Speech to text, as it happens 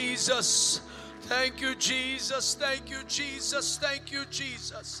Jesus. Thank you, Jesus. Thank you, Jesus. Thank you,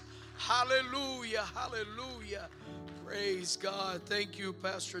 Jesus. Hallelujah. Hallelujah. Praise God. Thank you,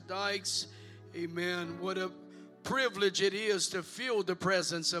 Pastor Dykes. Amen. What a privilege it is to feel the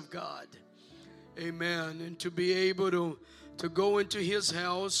presence of God. Amen. And to be able to go into His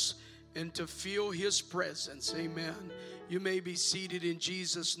house and to feel His presence. Amen. You may be seated in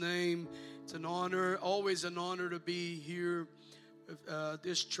Jesus' name. It's an honor, always an honor to be here with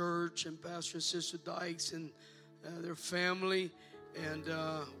this church and Pastor and Sister Dykes and their family. And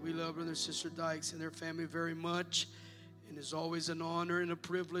we love Brother and Sister Dykes and their family very much. And it's always an honor and a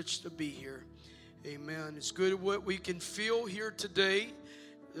privilege to be here. Amen. It's good what we can feel here today,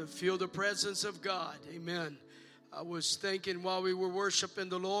 to feel the presence of God. Amen. I was thinking while we were worshiping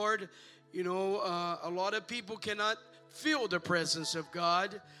the Lord, you know, a lot of people cannot feel the presence of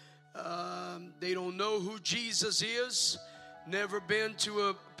God. They don't know who Jesus is. Never been to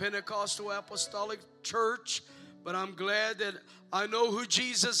a Pentecostal apostolic church, but I'm glad that I know who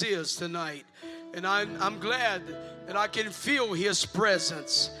Jesus is tonight. And I'm glad that I can feel His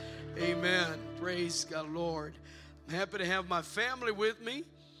presence. Amen. Praise God, Lord. I'm happy to have my family with me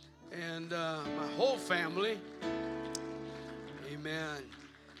and my whole family. Amen.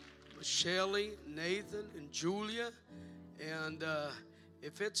 Michelle, Nathan, and Julia. And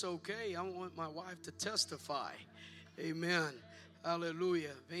if it's okay, I want my wife to testify. Amen.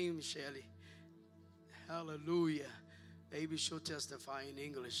 Hallelujah. Vem, Michelle. Hallelujah. Maybe she'll testify in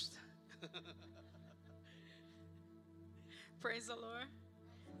English. Praise the Lord.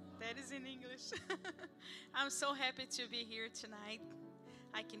 That is in English. I'm so happy to be here tonight.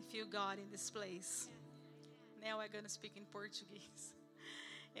 I can feel God in this place. Now I'm going to speak in Portuguese.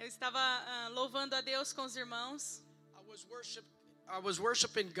 Eu estava louvando a Deus com os irmãos. I was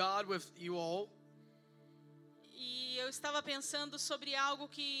worshiping God with you all. E eu estava pensando sobre algo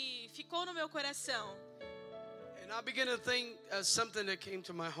que ficou no meu coração. And I began to think something that came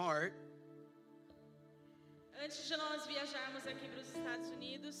to my heart. Antes de nós viajarmos aqui para os Estados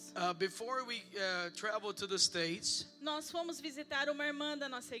Unidos, Before we traveled to the States, nós fomos visitar uma irmã da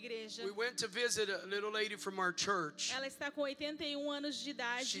nossa igreja. we went to visit a little lady from our church. Ela está com 81 anos de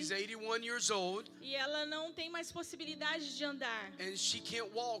idade. She's 81 years old. E ela não tem mais possibilidade de andar. And she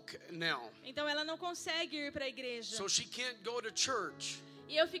can't walk now. Então ela não consegue ir para a igreja. So she can't go to church.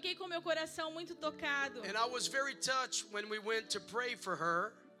 E eu fiquei com meu coração muito tocado. And I was very touched when we went to pray for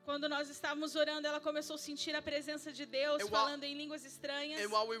her. Quando nós estávamos orando, ela começou a sentir a presença de Deus, falando em línguas estranhas.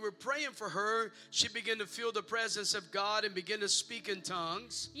 And while we were praying for her, she began to feel the presence of God and began to speak in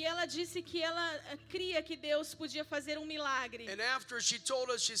tongues. E ela disse que ela cria que Deus podia fazer um milagre. And after she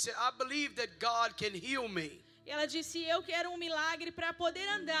told us, she said, I believe that God can heal me. E ela disse, eu quero um milagre para poder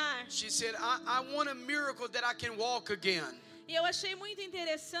andar. She said, I want a miracle that I can walk again. E eu achei muito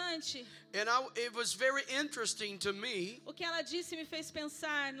interessante. And it was very interesting to me. O que ela disse me fez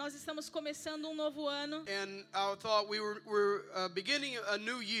pensar, nós estamos começando um novo ano. And I thought we were beginning a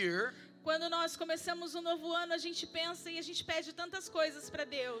new year. Quando nós começamos um novo ano, a gente pensa e a gente pede tantas coisas para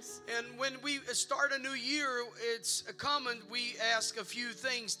Deus. And when we start a new year, it's common we ask a few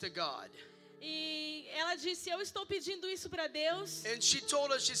things to God. E ela disse, eu estou pedindo isso para Deus. And she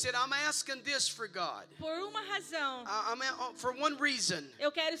told us, she said, I'm asking this for God. Por uma razão. For one reason.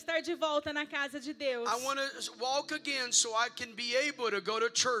 Eu quero estar de volta na casa de Deus. I want to walk again so I can be able to go to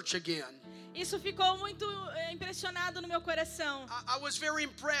church again. Isso ficou muito impressionado no meu coração. I was very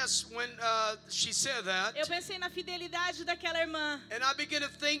impressed when she said that. Eu pensei na fidelidade daquela irmã. And I began to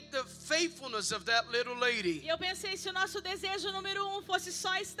think the faithfulness of that little lady. E eu pensei se o nosso desejo número 1 fosse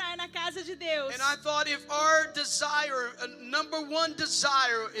só estar na casa de Deus. And I thought if our desire, number one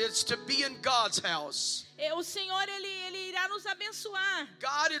desire, is to be in God's house. O Senhor ele irá nos abençoar.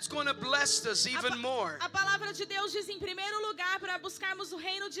 God is going to bless us even more. A palavra de Deus diz em primeiro lugar para buscarmos o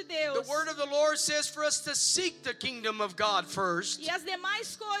reino de Deus. The word of the Lord says for us to seek the kingdom of God first. E as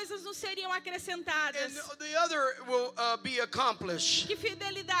demais coisas nos seriam acrescentadas. And the other will be accomplished. Que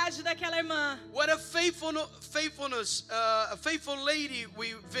fidelidade daquela irmã. What a faithfulness, a faithful lady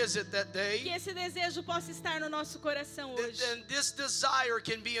we visit that day. Que esse desejo possa estar no nosso coração hoje. And this desire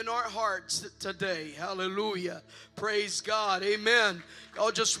can be in our hearts today. Hallelujah. Praise God. Amen.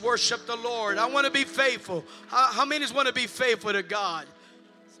 I'll just worship the Lord. I want to be faithful. How many want to be faithful to God?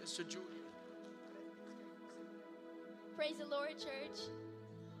 Sister Julia. Praise the Lord, church.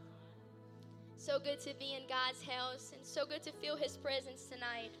 So good to be in God's house and so good to feel His presence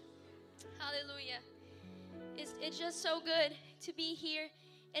tonight. Hallelujah. It's just so good to be here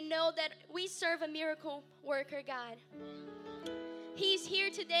and know that we serve a miracle worker God. He's here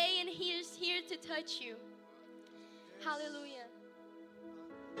today and He is here to touch you. Hallelujah.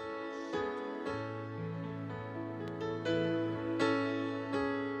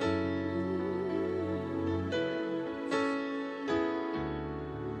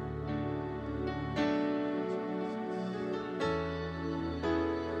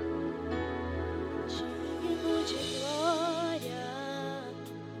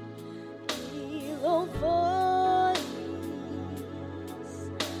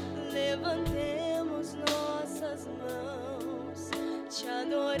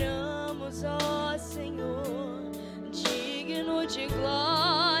 adoramos, ó Senhor, digno de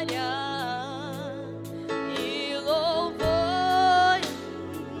glória e louvores.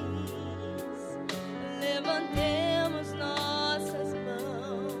 Levantemos nossas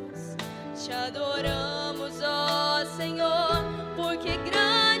mãos, te adoramos, ó Senhor, porque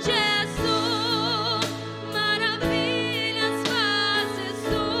grande és tu, maravilhas fazes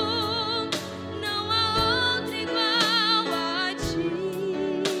tu, não há outro igual a ti,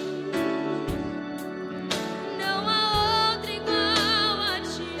 não há outro igual a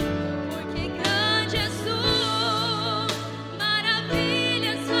ti, porque grande és tu,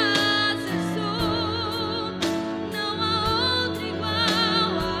 maravilhas fazes tu, não há outro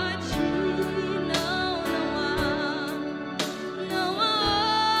igual a ti, não há. Não há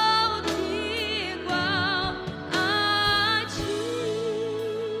outro igual a ti.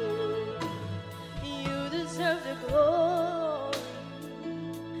 You deserve the glory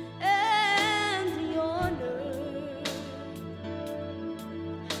and the honor.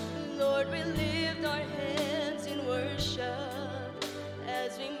 Lord, we lift our hands in worship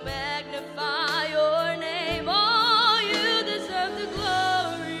as we magnify your name. Oh, you deserve the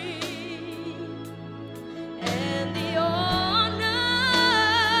glory and the honor.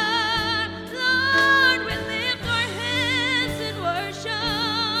 Lord, we lift our hands in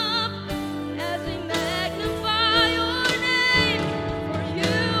worship as we magnify your name. For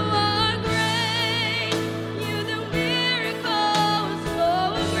you are great, you do miracles so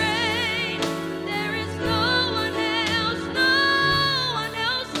great. There is no one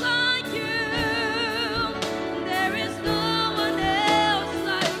else like you. There is no one else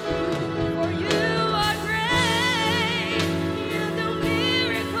like you. For you are great, you do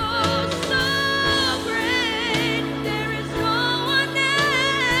miracles so great. There is no one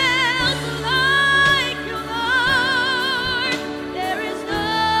else like you, Lord. There is no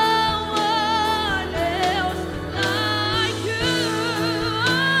one else like you.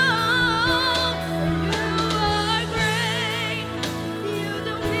 You are great, you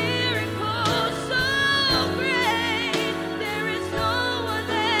do miracles so great. There is no one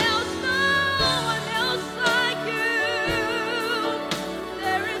else like you.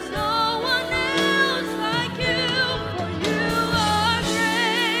 There is no one else like you. For you are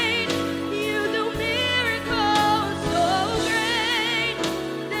great, you do miracles so great.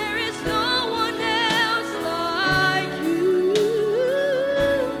 There is no one else like you.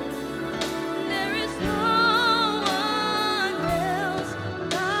 There is no one else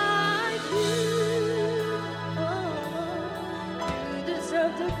like you. You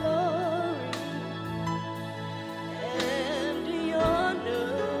deserve the glory and the honor.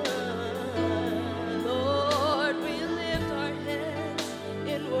 Lord, we lift our hands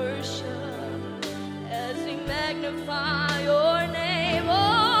in worship as we magnify your name.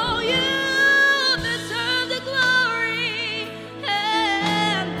 Oh, you deserve the glory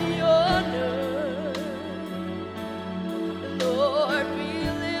and the honor. Lord, we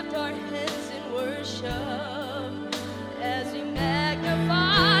lift our hands in worship as we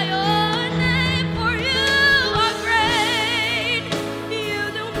magnify your name. For you are great, you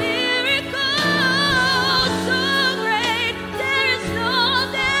do miracles so great. There is no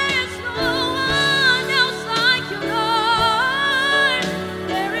one else like you, Lord.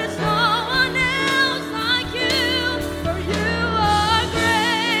 There is no one else like you. For you are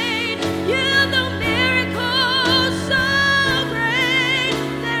great, you do miracles so great.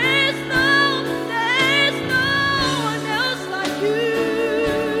 There is no one else like you.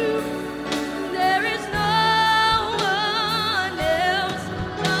 There is no one else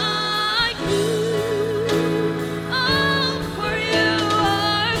like you. Oh, for you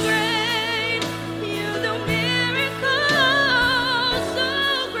are great, you do miracles so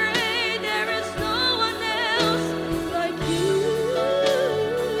great. There is no one else like you.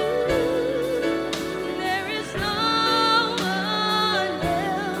 There is no one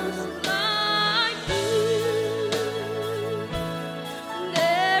else like you.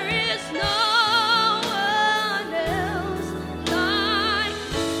 There is no one else like.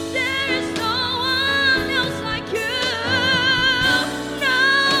 There is no one else like you. No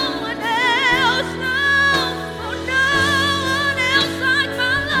one else, no, oh, no one else like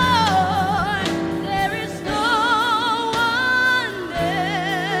my Lord. There is no one else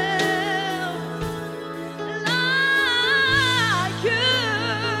like you.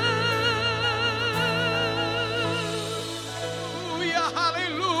 Hallelujah,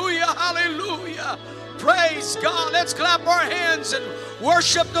 hallelujah, hallelujah. Praise God. Let's clap our hands and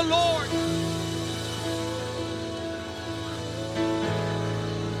worship the Lord.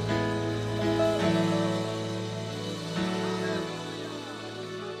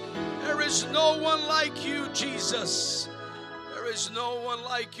 is no one like you, Jesus. There is no one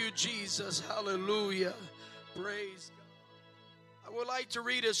like you, Jesus. Hallelujah. Praise God. I would like to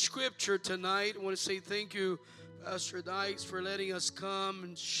read a scripture tonight. I want to say thank you, Pastor Dykes, for letting us come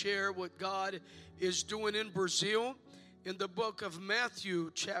and share what God is doing in Brazil. In the book of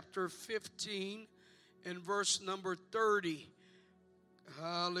Matthew, chapter 15, and verse number 30.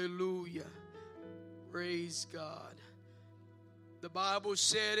 Hallelujah. Praise God. The Bible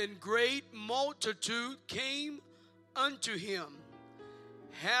said, "And great multitude came unto him,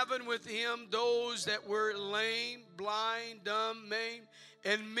 having with him those that were lame, blind, dumb, maimed,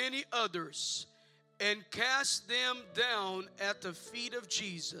 and many others, and cast them down at the feet of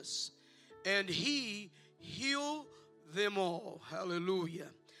Jesus, and he healed them all."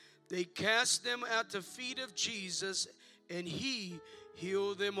 Hallelujah. They cast them at the feet of Jesus, and he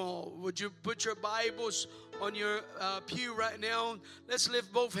healed them all. Would you put your Bibles on your pew right now? Let's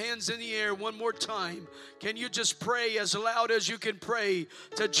lift both hands in the air one more time. Can you just pray as loud as you can pray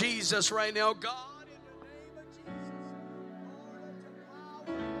to Jesus right now? God, in the name of Jesus, Lord, let your power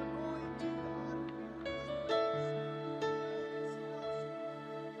and anointing, God,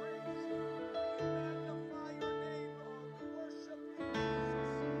 magnify your name, Lord. We worship you,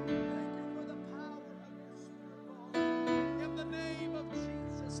 Jesus. Thank you for the power of your Spirit, Lord. In the name of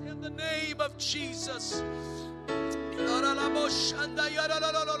Jesus, in the name of Jesus.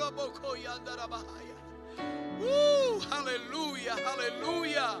 Woo, hallelujah,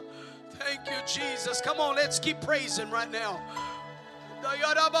 hallelujah. Thank you, Jesus. Come on, let's keep praising right now.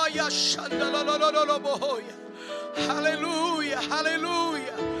 Hallelujah,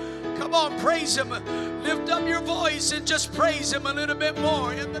 hallelujah. Come on, praise him. Lift up your voice and just praise him a little bit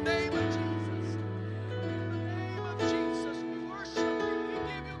more. In the name of Jesus. In the name of Jesus, we worship you. We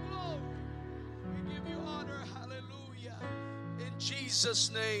give you glory. We give you honor. Hallelujah. In Jesus'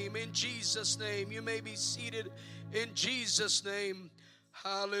 name, in Jesus' name. You may be seated in Jesus' name.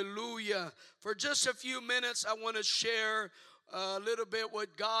 Hallelujah. For just a few minutes, I want to share a little bit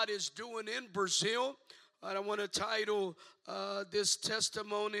what God is doing in Brazil. I want to title this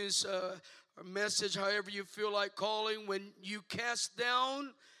testimonies or message, however you feel like calling, "When you cast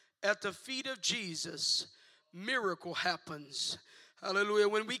down at the feet of Jesus, miracle happens." Hallelujah.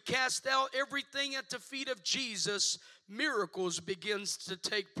 When we cast out everything at the feet of Jesus, miracles begins to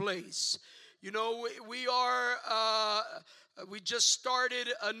take place. You know, we just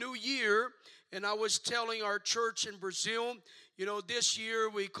started a new year, and I was telling our church in Brazil, you know, this year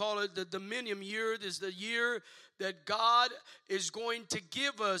we call it the Dominion year. This is the year that God is going to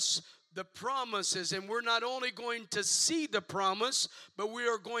give us the promises, and we're not only going to see the promise, but we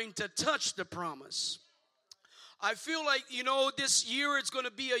are going to touch the promise. I feel like, you know, this year it's going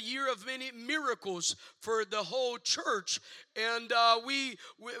to be a year of many miracles for the whole church. And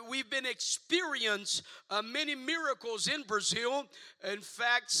we've been experiencing many miracles in Brazil. In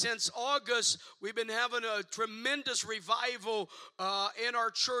fact, since August, we've been having a tremendous revival in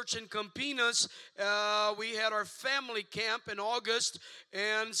our church in Campinas. We had our family camp in August.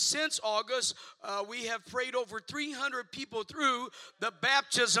 And since August, we have prayed over 300 people through the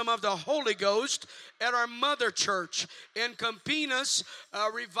baptism of the Holy Ghost at our mother church in Campinas.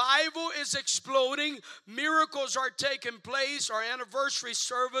 Revival is exploding. Miracles are taking place. Our anniversary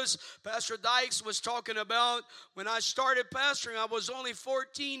service, Pastor Dykes was talking about, when I started pastoring, I was only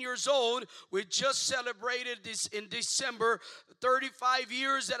 14 years old. We just celebrated this in December, 35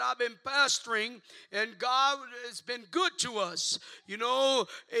 years that I've been pastoring, and God has been good to us. You know,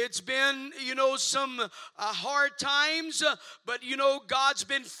 it's been, you know, some hard times, but, you know, God's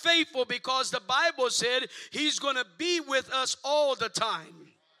been faithful, because the Bible said He's going to be with us all the time.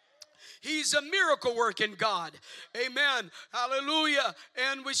 He's a miracle working God. Amen. Hallelujah.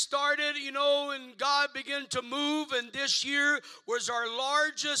 And we started, you know, and God began to move. And this year was our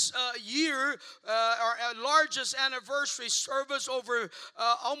largest our largest anniversary service. Over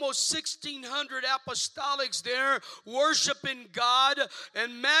almost 1,600 apostolics there worshiping God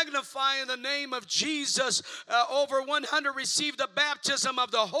and magnifying the name of Jesus. Over 100 received the baptism of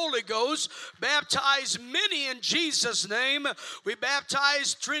the Holy Ghost. Baptized many in Jesus' name. We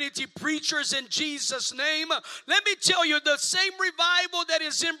baptized Trinity preachers in Jesus' name. Let me tell you, the same revival that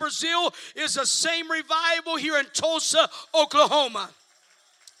is in Brazil is the same revival here in Tulsa, Oklahoma.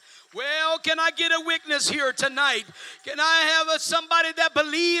 Well, can I get a witness here tonight? Can I have somebody that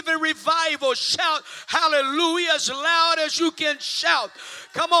believe in revival? Shout hallelujah as loud as you can shout.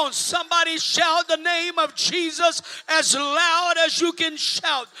 Come on, somebody shout the name of Jesus as loud as you can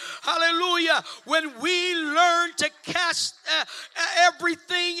shout. Hallelujah. When we learn to cast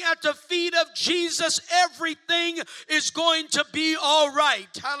everything at the feet of Jesus, everything is going to be all right.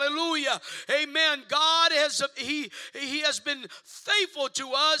 Hallelujah. Amen. God has He has been faithful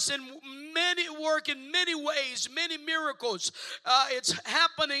to us and many work in many ways, many miracles. It's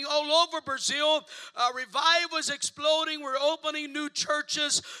happening all over Brazil. Revival is exploding. We're opening new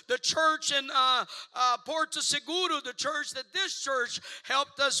churches. The church in Porto Seguro, the church that this church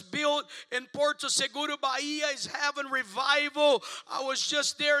helped us build in Porto Seguro, Bahia, is having revival. I was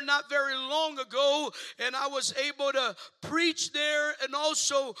just there not very long ago, and I was able to preach there. And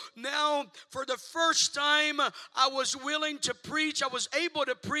also now, for the first time, I was willing to preach. I was able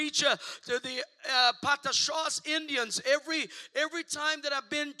to preach to the Pataxós Indians. Every time that I've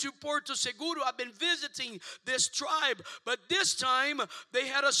been to Porto Seguro, I've been visiting this tribe. But this time, they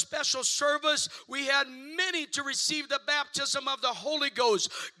had a special service. We had many to receive the baptism of the Holy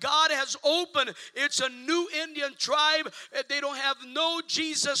Ghost. God has opened. It's a new Indian tribe. They don't have no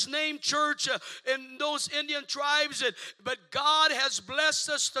Jesus name church in those Indian tribes. But God has blessed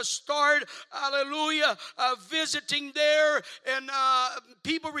us to start, hallelujah, visiting there. And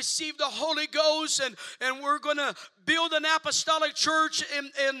people receive the Holy Ghost. And we're going to build an apostolic church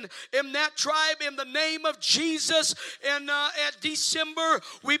in that tribe in the name of Jesus. And at December,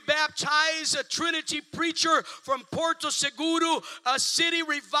 we baptize a Trinity preacher from Porto Seguro. A city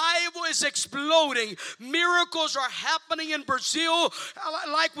revival is exploding. Miracles are happening in Brazil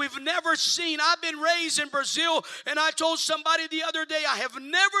like we've never seen. I've been raised in Brazil, and I told somebody the other day, I have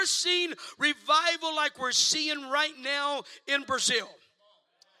never seen revival like we're seeing right now in Brazil.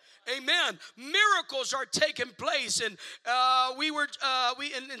 Amen. Miracles are taking place, and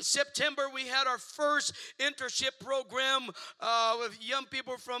in September we had our first internship program with young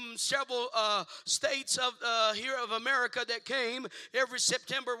people from several states of here of America that came. Every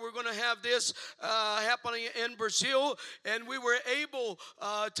September we're going to have this happening in Brazil, and we were able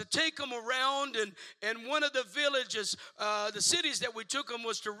to take them around. And one of the villages, the cities that we took them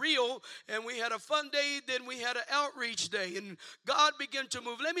was to Rio, and we had a fun day. Then we had an outreach day, and God began to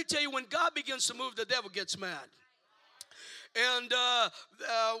move. Let me tell you, when God begins to move, the devil gets mad. And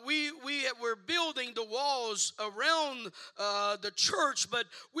we were building the walls around the church, but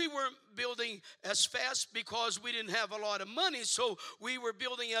we weren't building as fast because we didn't have a lot of money. So we were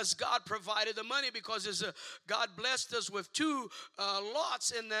building as God provided the money, because God blessed us with 2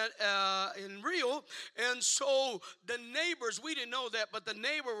 lots in that in Rio. And so the neighbors, we didn't know that, but the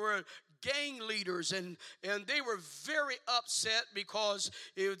neighbor were gang leaders, and they were very upset because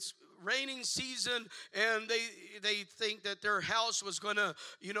it's raining season, and they think that their house was going to,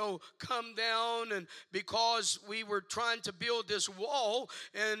 come down, and because we were trying to build this wall.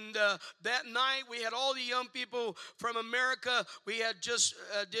 And that night we had all the young people from America. We had just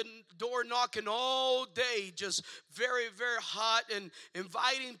did door knocking all day, just very, very hot, and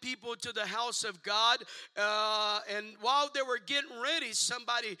inviting people to the house of God. And while they were getting ready,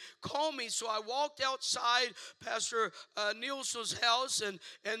 somebody called me, so I walked outside Pastor Nielsen's house, and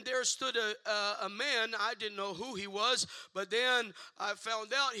there stood a man. I didn't know who he was, but then I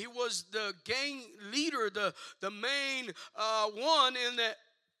found out he was the gang leader, the main one in the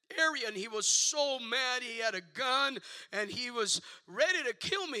area, and he was so mad. He had a gun, and he was ready to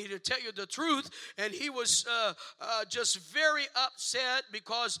kill me, to tell you the truth. And he was just very upset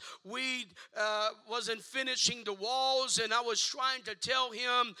because we wasn't finishing the walls, and I was trying to tell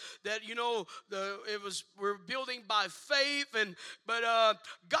him that we're building by faith, but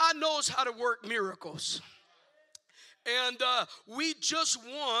God knows how to work miracles. And we just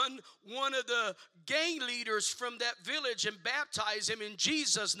won one of the gang leaders from that village and baptized him in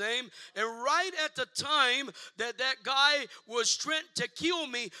Jesus' name. And right at the time that guy was trying to kill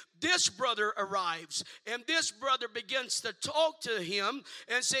me, this brother arrives, and this brother begins to talk to him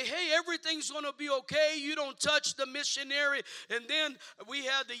and say, hey, everything's going to be okay. You don't touch the missionary. And then we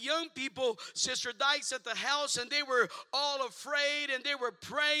had the young people, Sister Dykes, at the house, and they were all afraid, and they were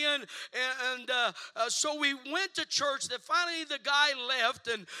praying. And so we went to church. Then finally the guy left,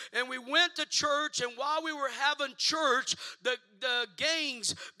 and we went to church. And while we were having church, the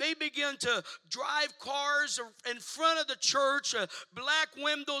gangs, they began to drive cars in front of the church, black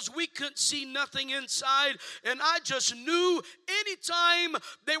windows. We couldn't see nothing inside, and I just knew anytime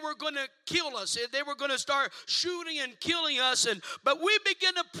they were going to kill us, they were going to start shooting and killing us. But we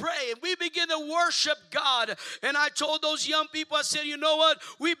began to pray, and we began to to worship God. And I told those young people, I said, you know what?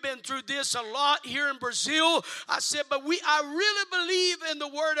 We've been through this a lot here in Brazil. I said, but I really believe in the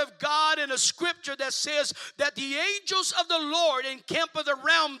word of God and a scripture that says that the angels of the Lord encampeth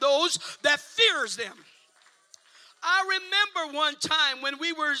around those that fears them. I remember one time when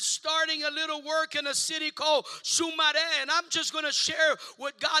we were starting a little work in a city called Sumaré, and I'm just going to share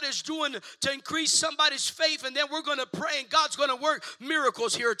what God is doing to increase somebody's faith, and then we're going to pray, and God's going to work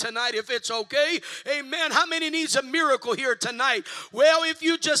miracles here tonight if it's okay. Amen. How many needs a miracle here tonight? Well, if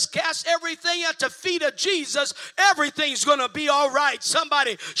you just cast everything at the feet of Jesus, everything's going to be all right.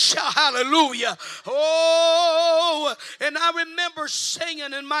 Somebody shout hallelujah. Oh, and I remember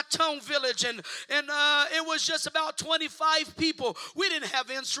singing in my town village, and it was just about 25 people. We didn't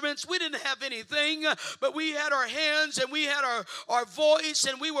have instruments. We didn't have anything, but we had our hands and we had our voice,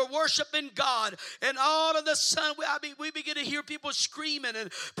 and we were worshiping God. And all of a sudden, we began to hear people screaming,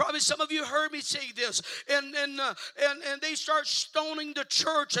 and probably some of you heard me say this. And they start stoning the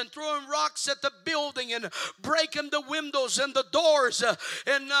church and throwing rocks at the building and breaking the windows and the doors.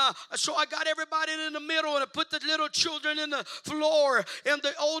 So I got everybody in the middle, and I put the little children in the floor, and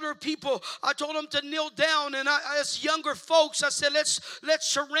the older people, I told them to kneel down, and as younger folks, I said, let's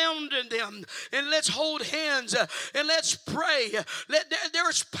surround them, and let's hold hands, and let's pray.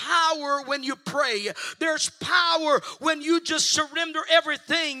 There's power when you pray. There's power when you just surrender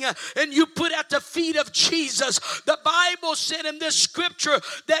everything and you put at the feet of Jesus. The Bible said in this scripture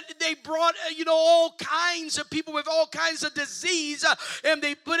that they brought all kinds of people with all kinds of disease, and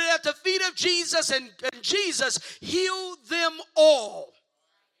they put it at the feet of Jesus, and Jesus healed them all.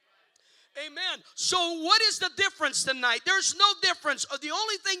 Amen. So what is the difference tonight? There's no difference. The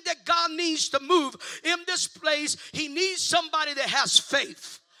only thing that God needs to move in this place, He needs somebody that has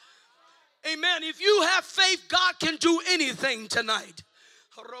faith. Amen. If you have faith, God can do anything tonight.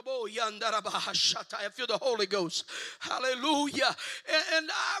 I feel the Holy Ghost. Hallelujah. And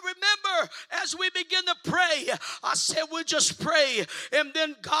I remember as we begin to pray, I said we'll just pray, and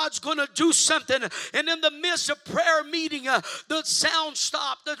then God's going to do something. And in the midst of prayer meeting, the sound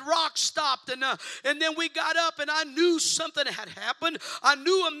stopped, the rock stopped, and then we got up, and I knew something had happened. I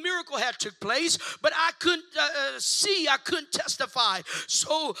knew a miracle had took place, but I couldn't see, I couldn't testify.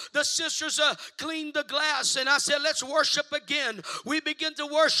 So the sisters cleaned the glass, and I said, let's worship again. We begin to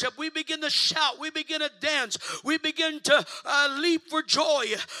worship, we begin to shout, we begin to dance, we begin to leap for joy.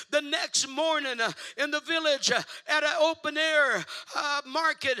 The next morning in the village at an open air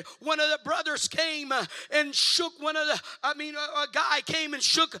market, one of the brothers came and shook a guy came and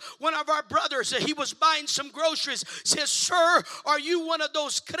shook one of our brothers. He was buying some groceries. Says, sir, are you one of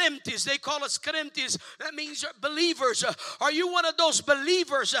those crentes? They call us crentes. That means believers. Are you one of those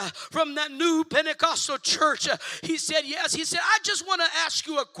believers from that new Pentecostal church? He said, yes. He said, I just want to ask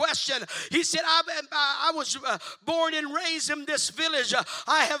you a question. He said, I was born and raised in this village.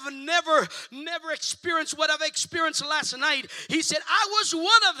 I have never experienced what I've experienced last night. He said, I was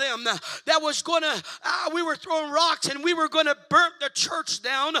one of them that was going to, we were throwing rocks and we were going to burn the church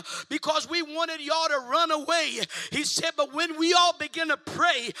down because we wanted y'all to run away. He said, but when we all begin to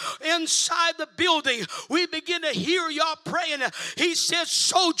pray inside the building, we begin to hear y'all praying. He said,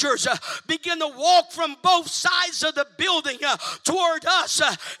 soldiers begin to walk from both sides of the building toward us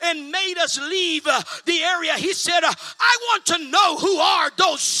and made us leave the area. He said, I want to know who are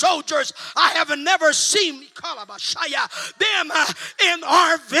those soldiers. I have never seen them in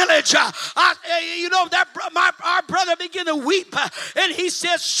our village. Our brother began to weep, and he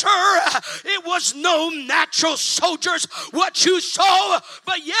said, sir, it was no natural soldiers what you saw,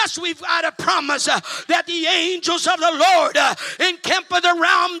 but yes, we've got a promise that the angels of the Lord encampeth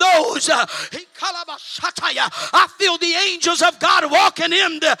around those. I feel the angels of God walking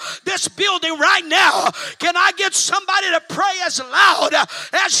in this building right now. Can I get somebody to pray as loud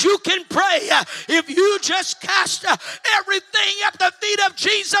as you can pray? If you just cast everything at the feet of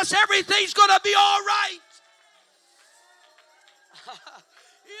Jesus, everything's going to be all right.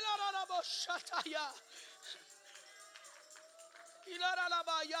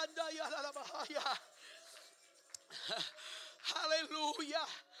 Hallelujah.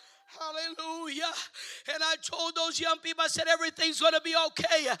 Hallelujah. And I told those young people, I said, everything's going to be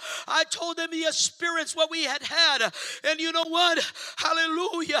okay. I told them the experience, what we had. And you know what?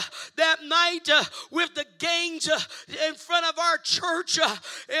 Hallelujah. That night with the gangs in front of our church,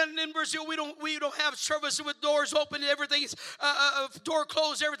 and in Brazil, we don't have services with doors open. Everything's door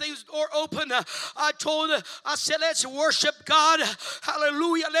closed. Everything's door open. I said, let's worship God.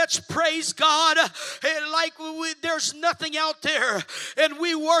 Hallelujah. Let's praise God. And there's nothing out there. And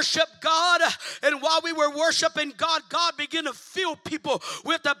we worship worshiped God, and while we were worshiping God, God began to fill people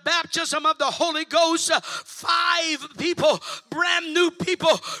with the baptism of the Holy Ghost. 5 people, brand new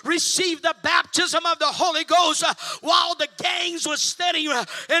people, received the baptism of the Holy Ghost while the gangs was standing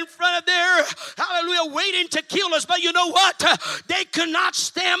in front of there, hallelujah, waiting to kill us. But you know what? They could not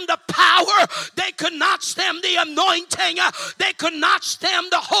stand the power. They could not stand the anointing. They could not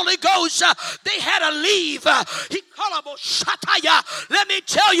stand the Holy Ghost. They had to leave. Let me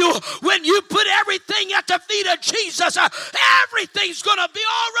tell you, when you put everything at the feet of Jesus, everything's going to be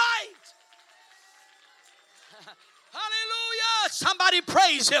all right. Hallelujah. Somebody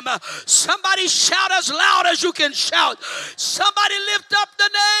praise him. Somebody shout as loud as you can shout. Somebody lift up the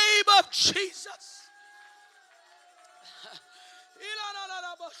name of Jesus.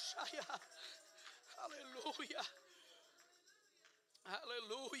 Hallelujah.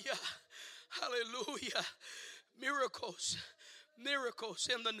 Hallelujah. Hallelujah. Miracles. Miracles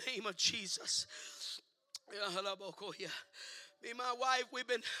in the name of Jesus. Me and my wife, we've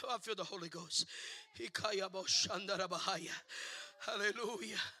been, I feel the Holy Ghost.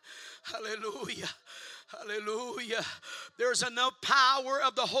 Hallelujah. Hallelujah. Hallelujah. There's enough power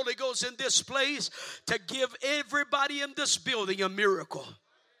of the Holy Ghost in this place to give everybody in this building a miracle.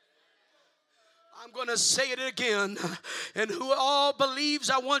 I'm going to say it again. And who all believes,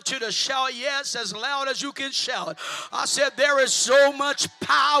 I want you to shout yes as loud as you can shout. I said there is so much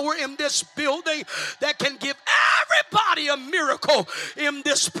power in this building that can give everybody a miracle in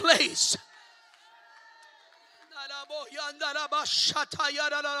this place.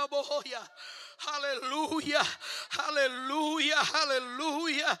 Hallelujah, hallelujah,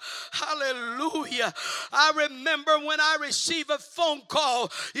 hallelujah, hallelujah. I remember when I received a phone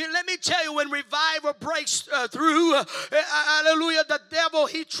call. Let me tell you, when revival breaks through, hallelujah, the devil,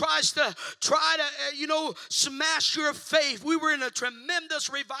 he tries to smash your faith. We were in a tremendous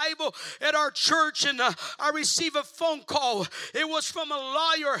revival at our church, and I received a phone call. It was from a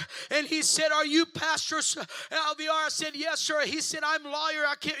lawyer, and he said, "Are you Pastor LVR?" I said, "Yes, sir." He said, "I'm lawyer."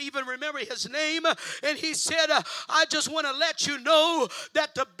 I can't even remember his name. And he said, "I just want to let you know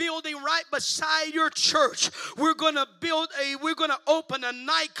that the building right beside your church, we're going to open a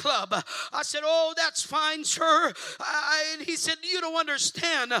nightclub." I said, "Oh, that's fine, sir." And he said, "You don't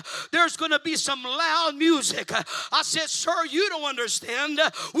understand. There's going to be some loud music." I said, "Sir, you don't understand.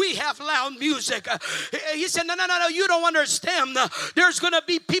 We have loud music." He said, No, you don't understand. There's going to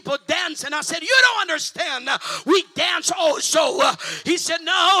be people dancing." I said, "You don't understand. We dance also." He said,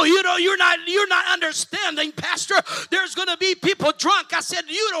 "No, you're not understanding, Pastor. There's going to be people drunk." I said,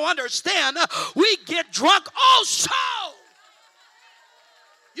 "You don't understand. We get drunk also."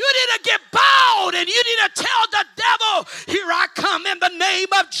 You need to get bold, and you need to tell the devil, "Here I come in the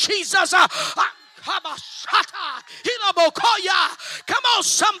name of Jesus." Come on,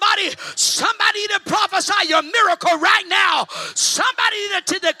 somebody need to prophesy your miracle right now. Somebody need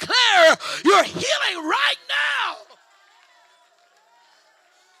to declare your healing right now.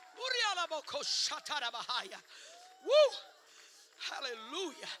 Woo!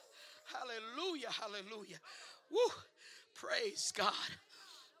 Hallelujah! Hallelujah! Hallelujah! Woo! Praise God!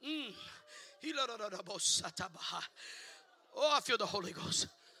 Oh, I feel the Holy Ghost.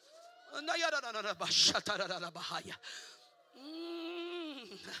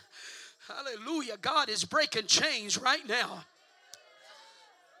 Hallelujah! God is breaking chains right now.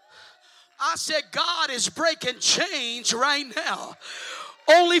 I said God is breaking chains right now.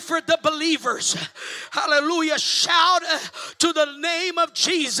 Only for the believers. Hallelujah. Shout to the name of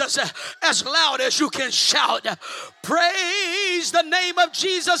Jesus as loud as you can shout. Praise the name of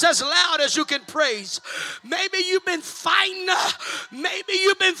Jesus as loud as you can praise. Maybe you've been fighting. Maybe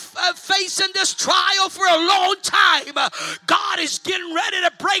you've been facing this trial for a long time. God is getting ready to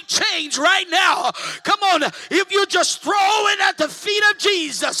break chains right now. Come on. If you just throw it at the feet of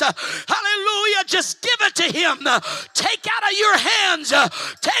Jesus. Hallelujah. Just give it to him. Take out of your hands.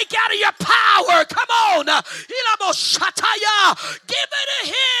 Take out of your power. Come on. Give it to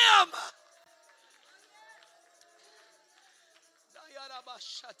him.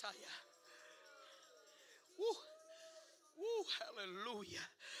 Woo. Woo. Hallelujah.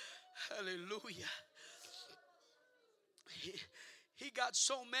 Hallelujah. He got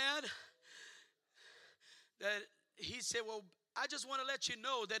so mad that he said, "Well, I just want to let you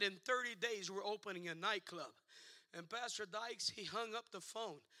know that in 30 days we're opening a nightclub." And Pastor Dykes, he hung up the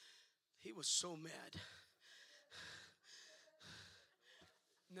phone. He was so mad.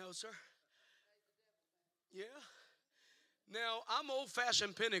 No, sir. Yeah. Now, I'm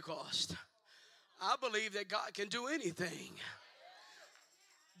old-fashioned Pentecost. I believe that God can do anything.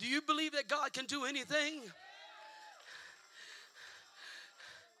 Do you believe that God can do anything?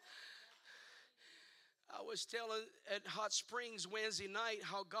 I was telling at Hot Springs Wednesday night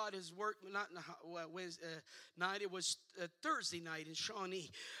how God has worked, not Wednesday night, it was Thursday night in Shawnee.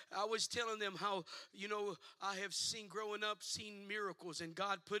 I was telling them how, I have seen growing up, seen miracles, and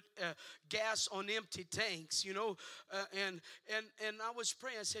God put gas on empty tanks, and I was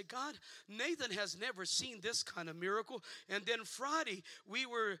praying. I said, God, Nathan has never seen this kind of miracle. And then Friday, we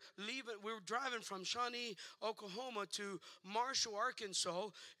were driving from Shawnee, Oklahoma to Marshall, Arkansas,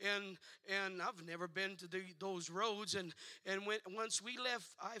 and I've never been to those roads, and once we left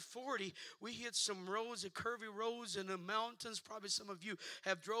I-40, we hit some roads, curvy roads in the mountains. Probably some of you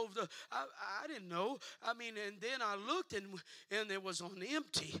have drove I didn't know. I mean, and then I looked, and it was on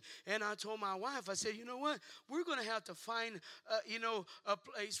empty. And I told my wife, I said, you know what? We're going to have to find, a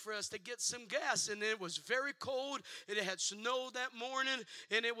place for us to get some gas. And it was very cold. It had snowed that morning,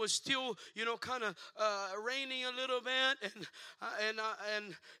 and it was still, kind of raining a little bit. And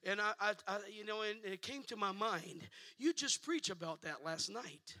it came to my mind. You just preached about that last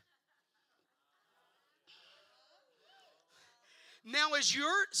night. Now it's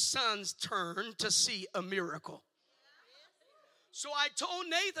your son's turn to see a miracle. So I told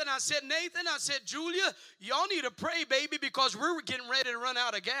Nathan, I said, Julia, y'all need to pray, baby, because we're getting ready to run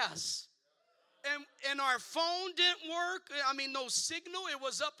out of gas. And our phone didn't work. I mean, no signal. It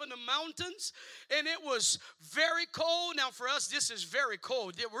was up in the mountains, and it was very cold. Now, for us, this is very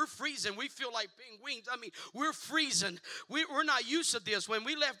cold. We're freezing. We feel like penguins. I mean, we're freezing. We're not used to this. When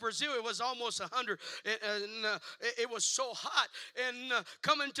we left Brazil, it was almost 100. It was so hot. And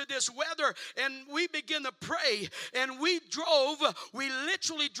coming to this weather, and we began to pray, and we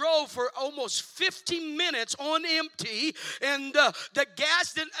literally drove for almost 50 minutes on empty, and the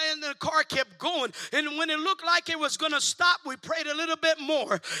gas and the car kept going. And when it looked like it was going to stop, we prayed a little bit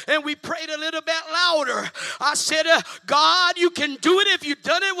more, and we prayed a little bit louder. I said, God, you can do it. If you've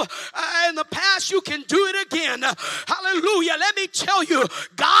done it in the past, you can do it again. Hallelujah. Let me tell you,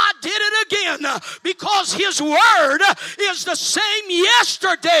 God did it again, because his word is the same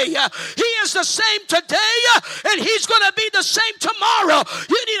yesterday. He is the same today, and he's going to be the same tomorrow.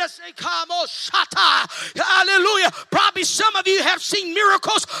 You need to say, come on, shata. Hallelujah. Probably some of you have seen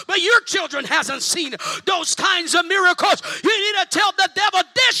miracles, but your children hasn't seen those kinds of miracles. You need to tell the devil,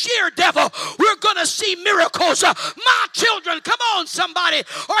 this year, devil, we're going to see miracles. My children, come on, somebody,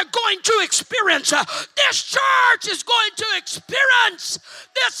 are going to experience. This church is going to experience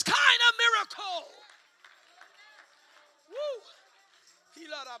this kind of miracle. Woo.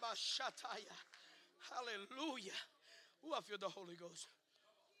 Hallelujah. Ooh, I feel the Holy Ghost.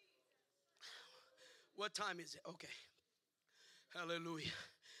 What time is it? Okay. Hallelujah.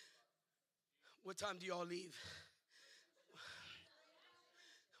 What time do y'all leave?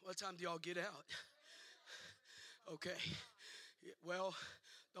 What time do y'all get out? Okay. Well,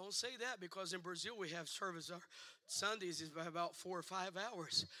 don't say that, because in Brazil we have service. Our Sundays is about 4 or 5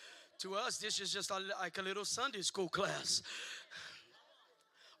 hours. To us, this is just like a little Sunday school class.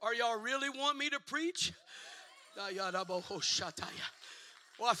 Are y'all really want me to preach? Well,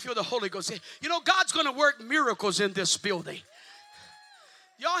 I feel the Holy Ghost. God's going to work miracles in this building.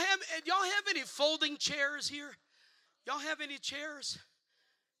 Y'all have any folding chairs here? Y'all have any chairs?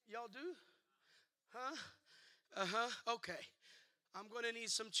 Y'all do? Huh? Okay. I'm going to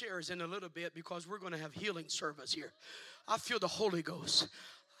need some chairs in a little bit, because we're going to have healing service here. I feel the Holy Ghost.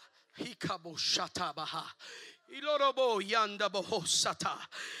 In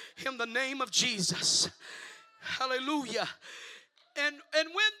the name of Jesus. Hallelujah. And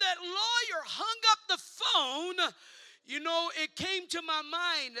when that lawyer hung up the phone, it came to my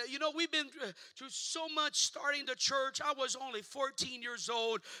mind. We've been through so much starting the church. I was only 14 years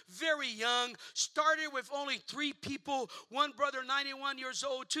old, very young. Started with only 3 people, one brother 91 years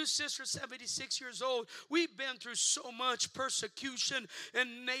old, 2 sisters 76 years old. We've been through so much persecution,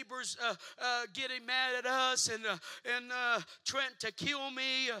 and neighbors getting mad at us, and trying to kill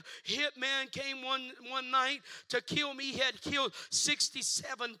me. Hitman came one night to kill me. He had killed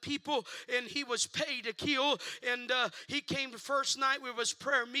 67 people, and he was paid to kill. And he came the first night with his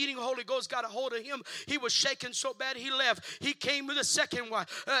prayer meeting. Holy Ghost got a hold of him. He was shaking so bad he left. He came with the second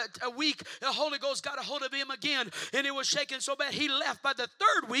week. The Holy Ghost got a hold of him again, and it was shaking so bad he left. By the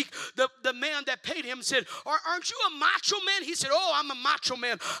third week, the man that paid him said, aren't you a macho man? He said, oh, I'm a macho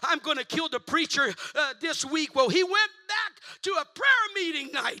man. I'm going to kill the preacher this week. Well, he went back to a prayer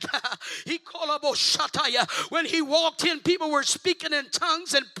meeting night. When he walked in, people were speaking in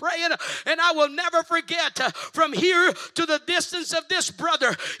tongues and praying. And I will never forget, from here to the distance of this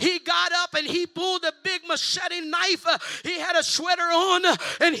brother, he got up and he pulled a big machete knife. He had a sweater on,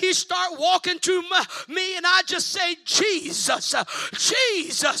 and he started walking to me, and I just say, Jesus,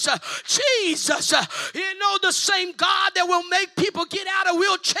 Jesus, Jesus. You know, the same God that will make people get out of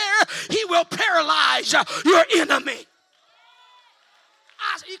wheelchair, he will paralyze your enemy.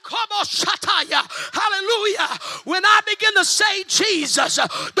 Hallelujah. When I begin to say Jesus,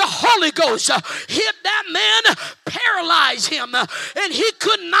 the Holy Ghost hit that man, paralyzed him, and he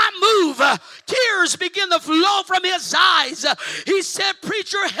could not move. Tears began to flow from his eyes. He said,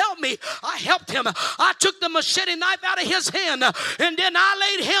 preacher, help me. I helped him. I took the machete knife out of his hand, and then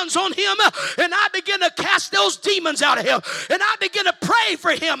I laid hands on him, and I began to cast those demons out of him, and I began to pray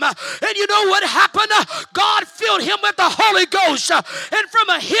for him. And you know what happened? God filled him with the Holy Ghost, and from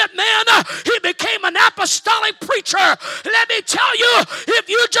a hit man, he became an apostolic preacher. Let me tell you, if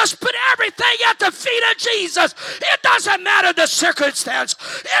you just put everything at the feet of Jesus, it doesn't matter the circumstance,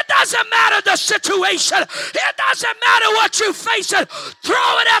 it doesn't matter the situation, it doesn't matter what you're facing,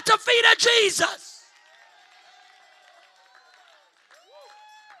 throw it at the feet of Jesus.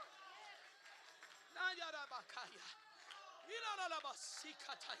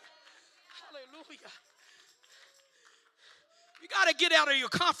 Hallelujah. You got to get out of your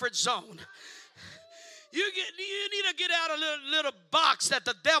comfort zone. You need to get out of a little box that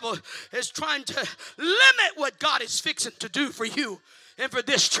the devil is trying to limit what God is fixing to do for you and for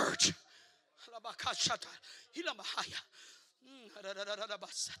this church. I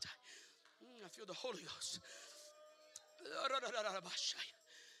feel the Holy Ghost.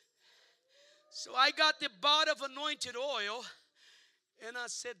 So I got the bottle of anointed oil, and I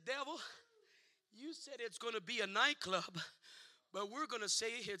said, devil, you said it's going to be a nightclub, but we're going to say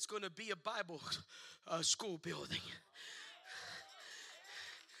it's going to be a Bible school building.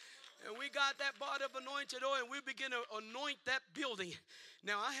 And we got that bottle of anointed oil, and we begin to anoint that building.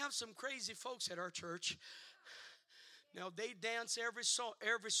 Now, I have some crazy folks at our church. Now, they dance every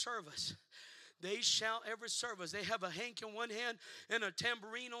service. They shout every service. They have a hank in one hand and a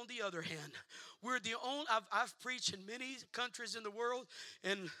tambourine on the other hand. We're the only, I've preached in many countries in the world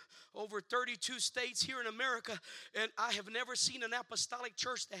and over 32 states here in America, and I have never seen an apostolic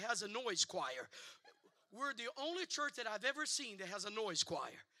church that has a noise choir. We're the only church that I've ever seen that has a noise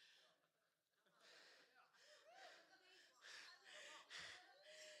choir.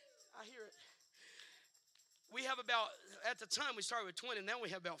 I hear it. We have about, at the time we started with 20, now we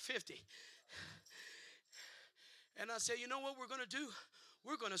have about 50. And I said, you know what we're going to do?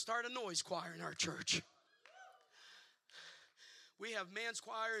 We're going to start a noise choir in our church. We have men's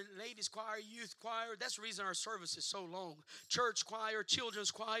choir, ladies choir, youth choir. That's the reason our service is so long. Church choir,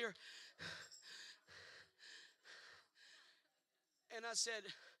 children's choir. And I said,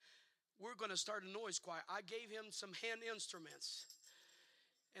 we're going to start a noise choir. I gave him some hand instruments.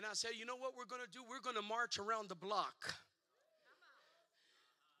 And I said, you know what we're going to do? We're going to march around the block.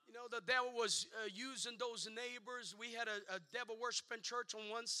 You know, the devil was using those neighbors. We had a devil worshiping church on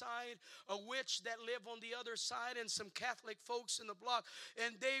one side, a witch that lived on the other side, and some Catholic folks in the block,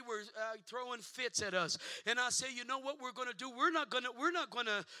 and they were throwing fits at us. And I said, you know what we're going to do? We're not going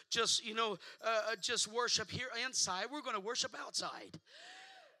to just, just worship here inside. We're going to worship outside.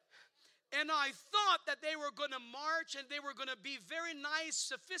 And I thought that they were going to march and they were going to be very nice,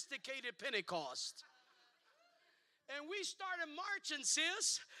 sophisticated Pentecost. And we started marching,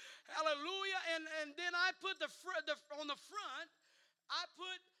 sis. Hallelujah. And then I put on the front, I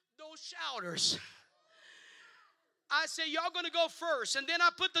put those shouters. I said, y'all going to go first. And then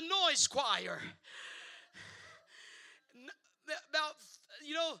I put the noise choir. About,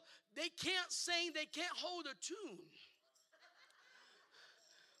 they can't sing, they can't hold a tune.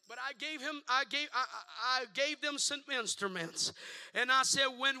 But I gave them some instruments, and I said,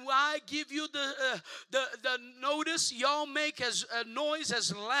 when I give you the notice, y'all make as a noise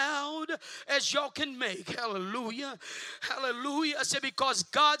as loud as y'all can make. Hallelujah, hallelujah. I said, because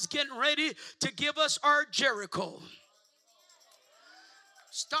God's getting ready to give us our Jericho.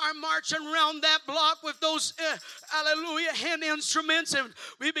 Start marching around that block with those, hallelujah, hand instruments, and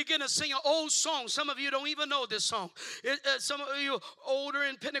we begin to sing an old song. Some of you don't even know this song. Some of you older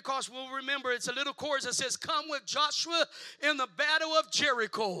in Pentecost will remember. It's a little chorus that says, come with Joshua in the battle of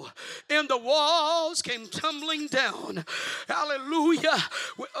Jericho, and the walls came tumbling down. Hallelujah.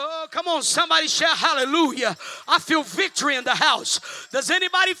 Oh, come on, somebody shout hallelujah. I feel victory in the house. Does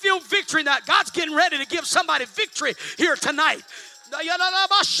anybody feel victory in that? God's getting ready to give somebody victory here tonight.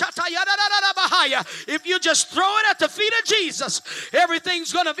 If you just throw it at the feet of Jesus,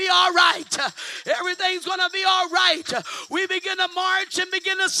 everything's going to be all right. Everything's going to be all right. We begin to march and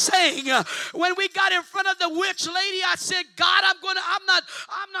begin to sing. When we got in front of the witch lady, I said, God, I'm not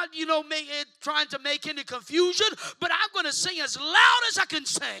trying to make any confusion, but I'm going to sing as loud as I can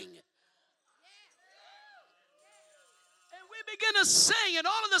sing. Begin to sing, and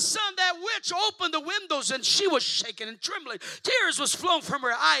all of a sudden that witch opened the windows and she was shaking and trembling. Tears was flowing from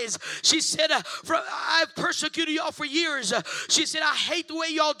her eyes. She said, I've persecuted y'all for years. She said, I hate the way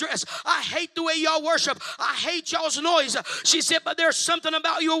y'all dress. I hate the way y'all worship. I hate y'all's noise. She said, but there's something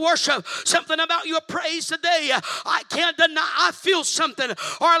about your worship, something about your praise today. I can't deny. I feel something.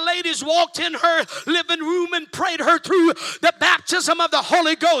 Our ladies walked in her living room and prayed her through the baptism of the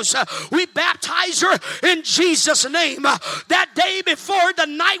Holy Ghost. We baptized her in Jesus' name. That day before the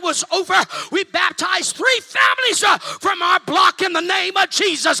night was over, we baptized 3 families from our block in the name of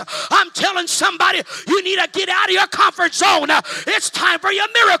Jesus. I'm telling somebody, you need to get out of your comfort zone. It's time for your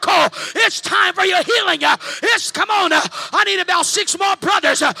miracle. It's time for your healing. Come on. I need about 6 more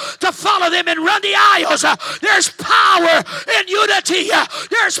brothers to follow them and run the aisles. There's power in unity.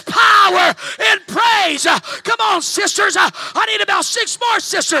 There's power in praise. Come on, sisters. I need about 6 more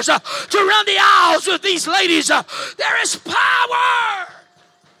sisters to run the aisles with these ladies. There is power.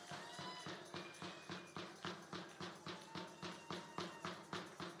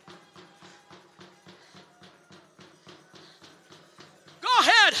 Go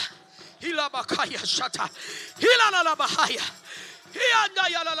ahead.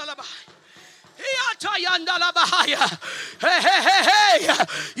 Hey,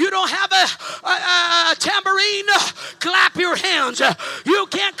 you don't have a tambourine? Clap your hands. You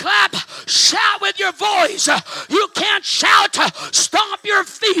can't clap, shout with your voice. You can't shout, stomp your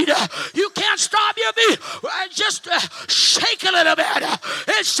feet. You can't stomp your feet. Just shake a little bit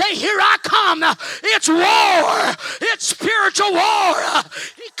and say, here I come. It's war. It's spiritual war.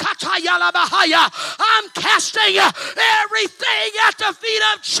 I'm casting everything at the feet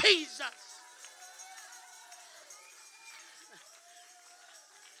of Jesus.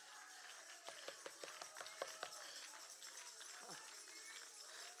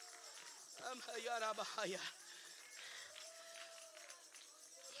 Bahaya.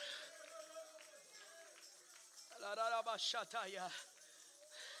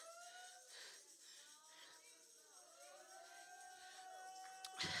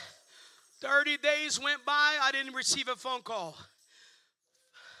 30 days went by, I didn't receive a phone call.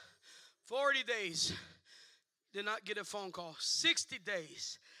 40 days, did not get a phone call. 60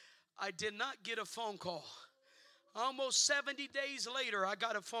 days, I did not get a phone call. Almost 70 days later, I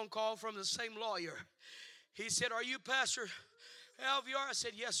got a phone call from the same lawyer. He said, are you Pastor Alviar? I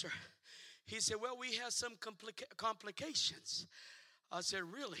said, yes, sir. He said, well, we have some complications. I said,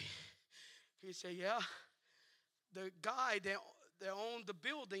 really? He said, yeah. The guy that owned the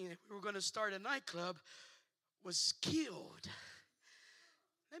building, we were going to start a nightclub, was killed.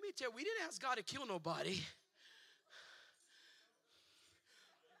 Let me tell you, we didn't ask God to kill nobody.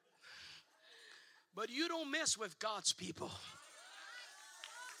 But you don't mess with God's people.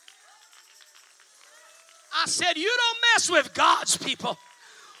 I said, you don't mess with God's people.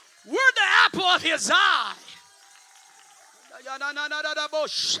 We're the apple of his eye.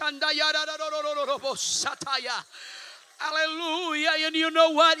 Hallelujah. And you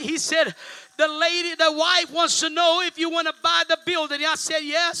know what? He said, the wife wants to know if you want to buy the building. I said,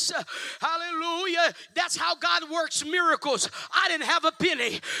 yes. Hallelujah. That's how God works miracles. I didn't have a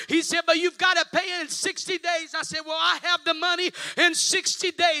penny. He said, but you've got to pay in 60 days. I said, well, I have the money in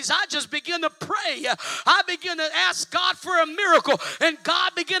 60 days. I just began to pray. I began to ask God for a miracle. And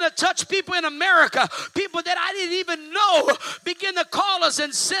God began to touch people in America. People that I didn't even know begin to call us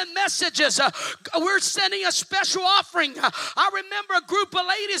and send messages. We're sending a special offering. I remember a group of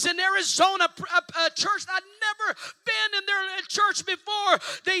ladies in Arizona, a church I'd never been in their church before.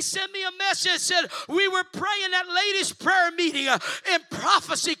 They sent me a message, said we were praying at ladies' prayer meeting, and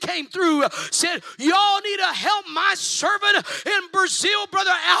prophecy came through. Said, y'all need to help my servant in Brazil,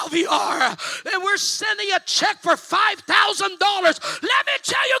 Brother Alviar, and we're sending a check for $5,000. Let me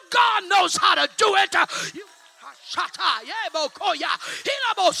tell you, God knows how to do it. Come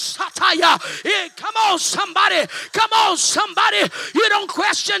on, somebody. Come on, somebody. You don't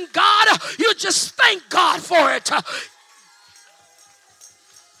question God. You just thank God for it. Come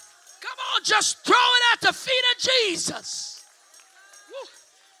on, just throw it at the feet of Jesus. Woo.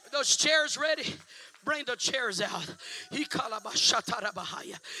 Are those chairs ready? Bring the chairs out. In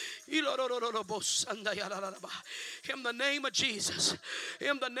the name of Jesus.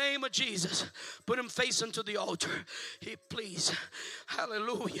 In the name of Jesus. Put him facing to the altar. Please.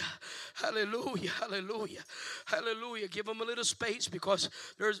 Hallelujah. Hallelujah. Hallelujah. Hallelujah. Give him a little space because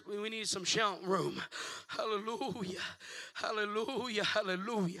we need some shout room. Hallelujah. Hallelujah.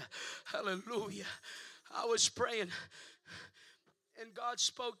 Hallelujah. Hallelujah. I was praying and God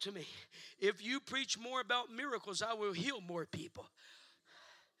spoke to me. If you preach more about miracles, I will heal more people.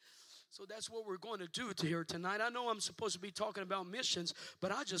 So that's what we're going to do here tonight. I know I'm supposed to be talking about missions,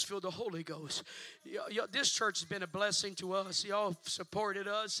 but I just feel the Holy Ghost. This church has been a blessing to us. Y'all supported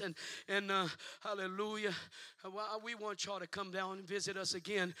us, and hallelujah. We want y'all to come down and visit us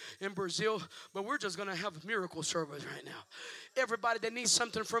again in Brazil, but we're just going to have a miracle service right now. Everybody that needs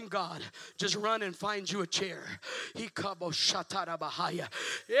something from God, just run and find you a chair.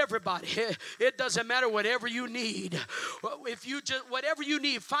 Everybody, it doesn't matter whatever you need. If you just whatever you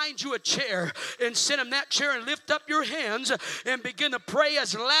need, find you a chair and sit in that chair and lift up your hands and begin to pray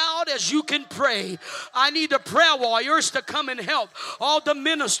as loud as you can pray. I need the prayer warriors to come and help. All the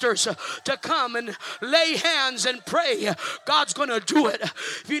ministers to come and lay hands and pray. God's going to do it.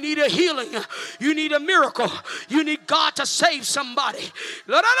 If you need a healing, you need a miracle, you need God to save somebody.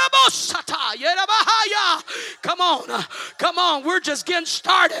 Come on. Come on. We're just getting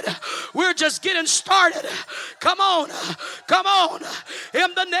started. We're just getting started. Come on. Come on.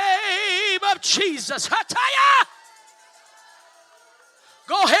 In the name of Jesus.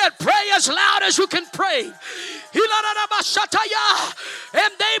 Go ahead, pray as loud as you can pray. And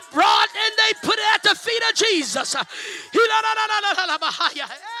they brought and they put it at the feet of Jesus.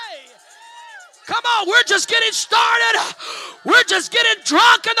 Come on, we're just getting started. We're just getting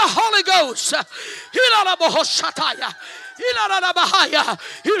drunk in the Holy Ghost.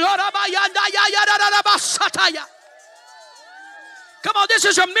 Come on, this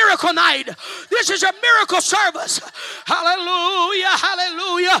is a miracle night. This is a miracle service. Hallelujah,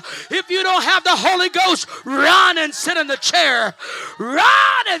 hallelujah. If you don't have the Holy Ghost, run and sit in the chair.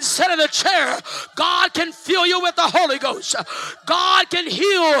 Run and sit in the chair. God can fill you with the Holy Ghost. God can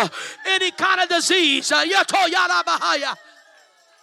heal any kind of disease.